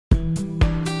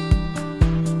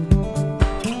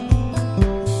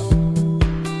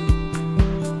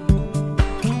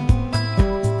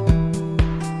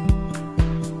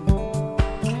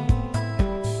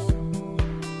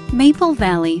Maple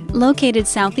Valley, located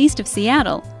southeast of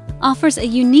Seattle, offers a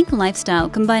unique lifestyle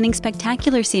combining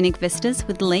spectacular scenic vistas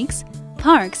with lakes,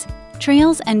 parks,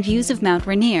 trails, and views of Mount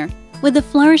Rainier, with a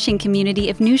flourishing community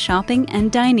of new shopping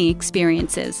and dining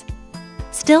experiences.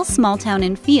 Still small town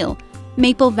in feel,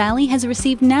 Maple Valley has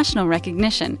received national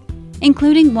recognition,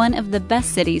 including one of the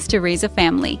best cities to raise a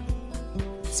family.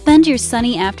 Spend your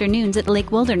sunny afternoons at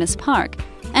Lake Wilderness Park,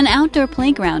 an outdoor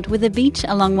playground with a beach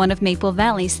along one of Maple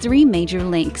Valley's 3 major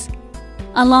lakes.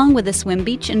 Along with a swim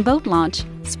beach and boat launch,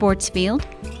 sports field,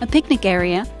 a picnic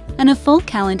area, and a full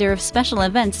calendar of special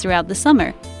events throughout the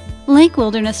summer, Lake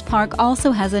Wilderness Park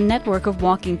also has a network of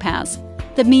walking paths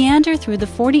that meander through the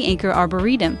 40-acre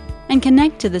arboretum and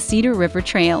connect to the Cedar River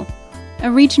Trail,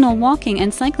 a regional walking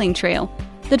and cycling trail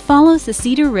that follows the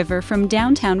Cedar River from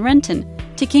downtown Renton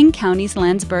to King County's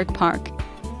Landsberg Park.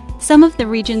 Some of the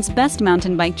region's best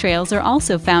mountain bike trails are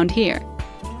also found here.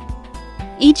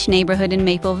 Each neighborhood in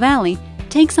Maple Valley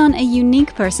takes on a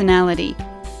unique personality.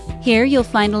 Here you'll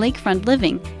find lakefront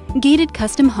living, gated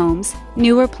custom homes,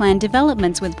 newer planned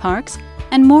developments with parks,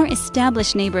 and more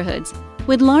established neighborhoods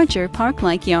with larger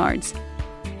park-like yards.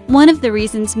 One of the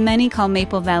reasons many call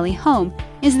Maple Valley home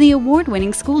is the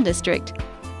award-winning school district,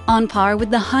 on par with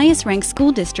the highest-ranked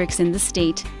school districts in the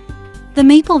state. The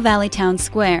Maple Valley Town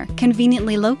Square,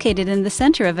 conveniently located in the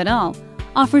center of it all,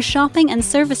 offers shopping and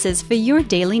services for your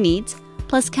daily needs,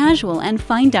 plus casual and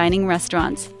fine dining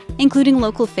restaurants, including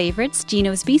local favorites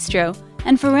Gino's Bistro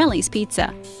and Forelli's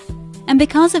Pizza. And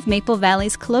because of Maple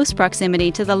Valley's close proximity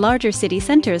to the larger city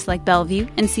centers like Bellevue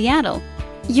and Seattle,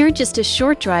 you're just a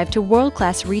short drive to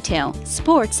world-class retail,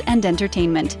 sports, and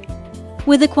entertainment.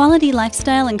 With a quality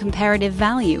lifestyle and comparative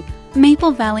value,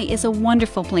 Maple Valley is a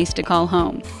wonderful place to call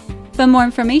home. For more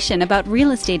information about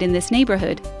real estate in this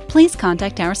neighborhood, please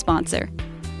contact our sponsor.